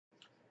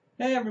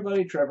Hey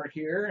everybody, Trevor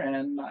here,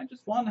 and I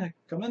just want to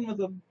come in with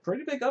a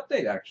pretty big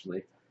update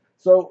actually.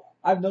 So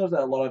I've noticed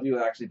that a lot of you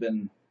have actually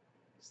been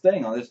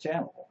staying on this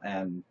channel,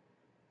 and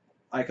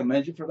I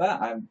commend you for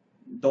that. I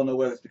don't know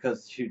whether it's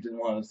because you didn't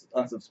want to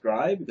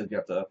unsubscribe because you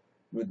have to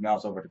move the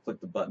mouse over to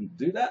click the button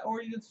to do that,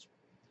 or you just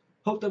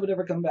hoped I would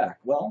ever come back.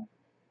 Well,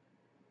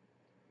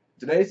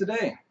 today's the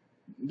day.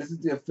 This is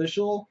the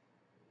official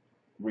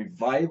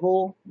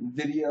revival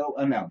video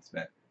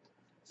announcement.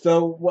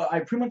 So what I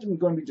pretty much am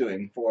going to be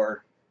doing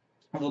for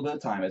a little bit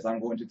of time is I'm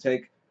going to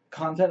take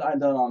content I've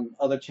done on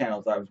other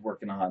channels I was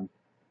working on,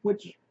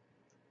 which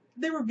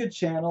they were good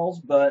channels,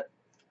 but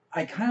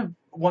I kind of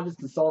wanted to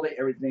consolidate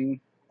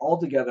everything all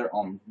together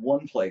on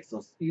one place so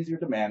it's easier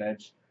to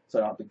manage, so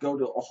I don't have to go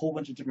to a whole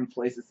bunch of different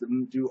places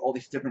and do all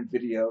these different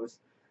videos.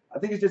 I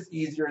think it's just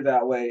easier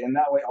that way, and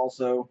that way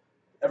also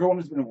everyone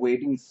who's been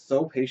waiting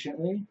so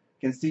patiently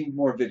can see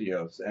more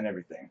videos and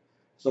everything.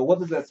 So what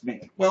does this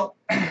mean? Well,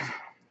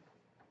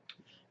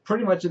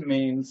 pretty much it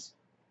means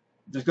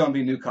there's going to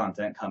be new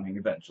content coming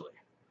eventually.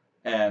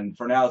 And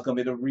for now, it's going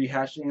to be the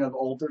rehashing of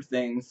older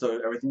things, so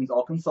everything's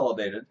all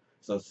consolidated.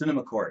 So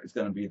Cinema Court is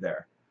going to be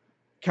there.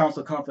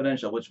 Council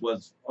Confidential, which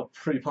was a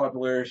pretty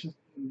popular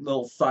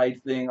little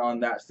side thing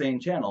on that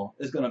same channel,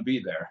 is going to be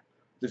there.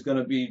 There's going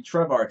to be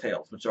Trevor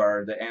Tales, which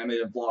are the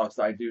animated vlogs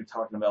I do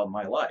talking about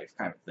my life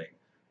kind of thing.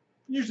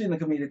 Usually in a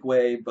comedic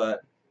way, but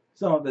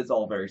some of it's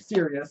all very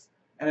serious.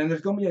 And then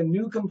there's going to be a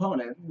new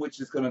component, which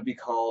is going to be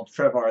called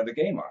Trevor the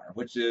Gamer,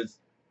 which is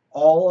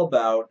all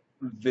about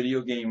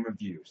video game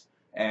reviews.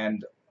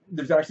 And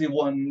there's actually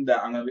one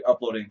that I'm going to be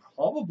uploading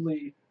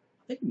probably,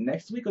 I think,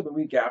 next week or the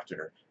week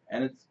after.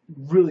 And it's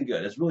really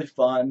good. It's really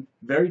fun,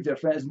 very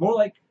different. It's more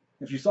like,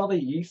 if you saw the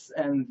Yeast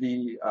and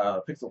the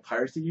Pixel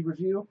Piracy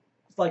review,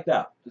 it's like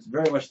that. It's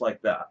very much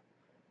like that.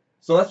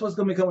 So that's what's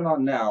going to be coming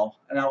on now.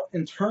 And now,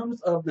 in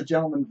terms of the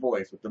Gentleman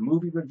Voice, with the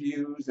movie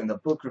reviews and the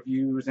book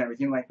reviews and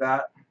everything like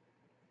that,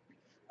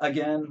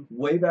 again,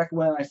 way back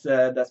when I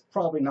said that's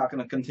probably not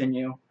going to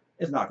continue.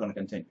 It's not going to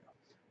continue.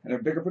 And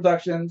they're bigger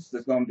productions.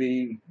 There's going to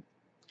be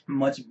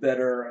much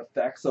better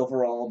effects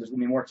overall. There's going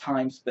to be more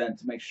time spent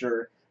to make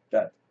sure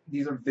that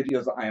these are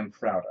videos that I am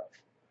proud of.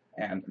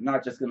 And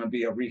not just going to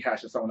be a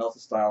rehash of someone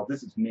else's style.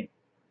 This is me.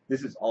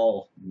 This is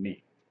all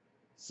me.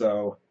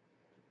 So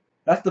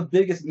that's the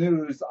biggest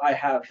news I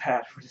have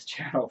had for this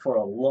channel for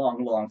a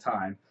long, long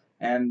time.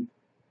 And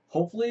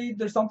hopefully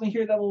there's something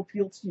here that will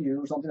appeal to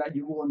you, something that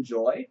you will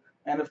enjoy.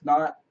 And if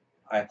not,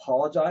 I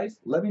apologize.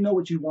 Let me know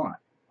what you want.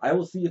 I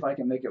will see if I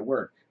can make it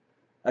work.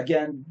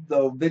 Again,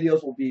 the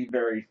videos will be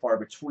very far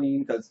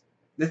between because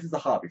this is a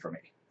hobby for me.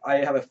 I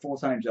have a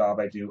full-time job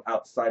I do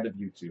outside of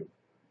YouTube,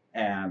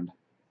 and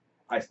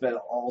I spend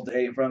all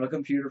day in front of a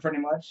computer pretty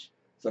much.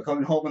 So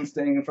coming home and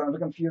staying in front of a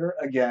computer,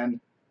 again,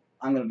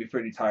 I'm going to be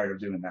pretty tired of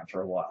doing that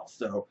for a while.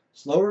 So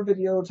slower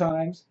video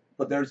times,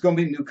 but there's going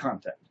to be new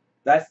content.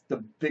 That's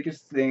the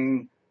biggest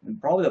thing and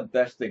probably the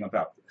best thing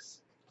about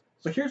this.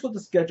 So here's what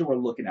the schedule we're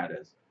looking at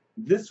is.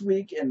 This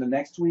week and the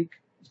next week,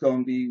 it's going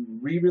to be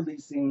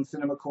re-releasing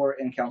Cinema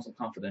Court and Council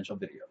Confidential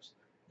videos.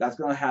 That's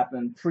going to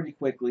happen pretty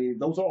quickly.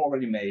 Those are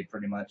already made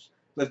pretty much.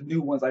 There's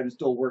new ones I'm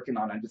still working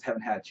on. I just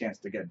haven't had a chance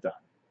to get done.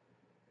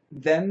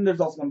 Then there's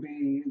also going to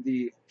be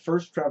the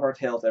first Trevor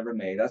Tales ever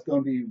made. That's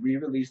going to be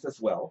re-released as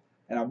well.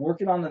 And I'm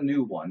working on a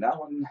new one. That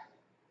one,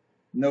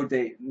 no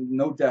date,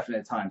 no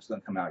definite time is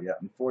going to come out yet,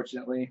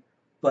 unfortunately.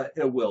 But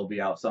it will be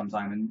out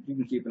sometime, and you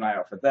can keep an eye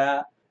out for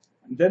that.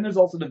 And then there's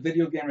also the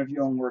video game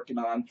review I'm working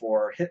on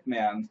for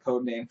Hitman,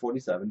 codename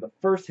 47, the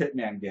first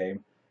Hitman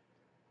game.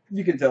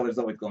 You can tell there's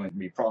always going to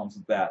be problems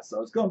with that,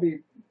 so it's going to be a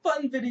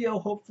fun video,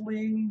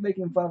 hopefully,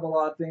 making fun of a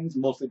lot of things,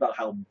 mostly about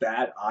how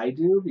bad I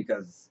do,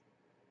 because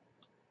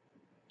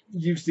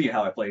you've seen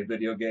how I play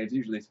video games.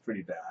 Usually it's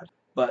pretty bad.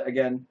 But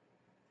again,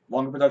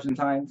 longer production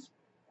times,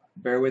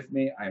 bear with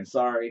me, I am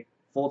sorry.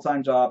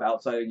 Full-time job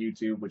outside of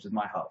YouTube, which is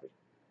my hobby.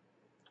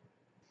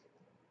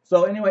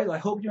 So anyways, I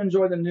hope you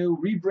enjoy the new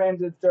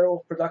rebranded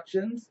Therewolf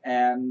Productions,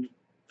 and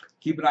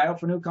keep an eye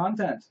out for new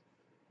content.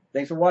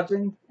 Thanks for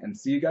watching, and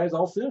see you guys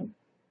all soon.